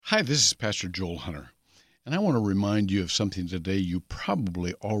Hi, this is Pastor Joel Hunter, and I want to remind you of something today you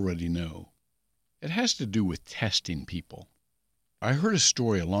probably already know. It has to do with testing people. I heard a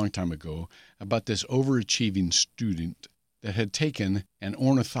story a long time ago about this overachieving student that had taken an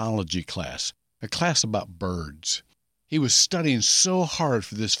ornithology class, a class about birds. He was studying so hard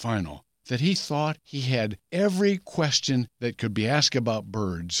for this final that he thought he had every question that could be asked about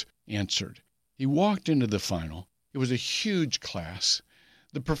birds answered. He walked into the final. It was a huge class.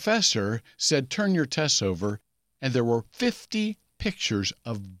 The professor said, "Turn your tests over," and there were 50 pictures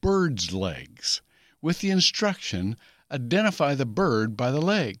of birds' legs with the instruction, identify the bird by the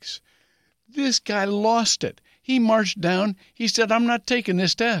legs. This guy lost it. He marched down. He said, "I'm not taking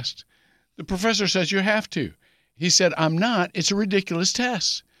this test." The professor says, "You have to." He said, "I'm not. It's a ridiculous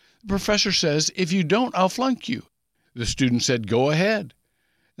test." The professor says, "If you don't, I'll flunk you." The student said, "Go ahead."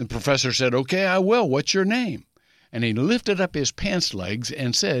 The professor said, "Okay, I will. What's your name?" And he lifted up his pants legs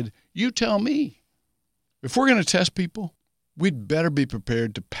and said, "You tell me." If we're going to test people, we'd better be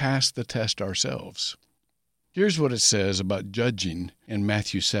prepared to pass the test ourselves. Here's what it says about judging in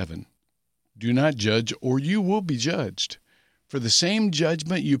Matthew 7. "Do not judge, or you will be judged. For the same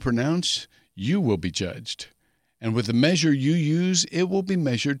judgment you pronounce, you will be judged. And with the measure you use, it will be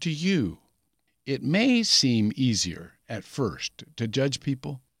measured to you." It may seem easier at first to judge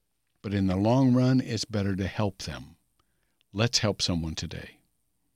people, but in the long run, it's better to help them. Let's help someone today.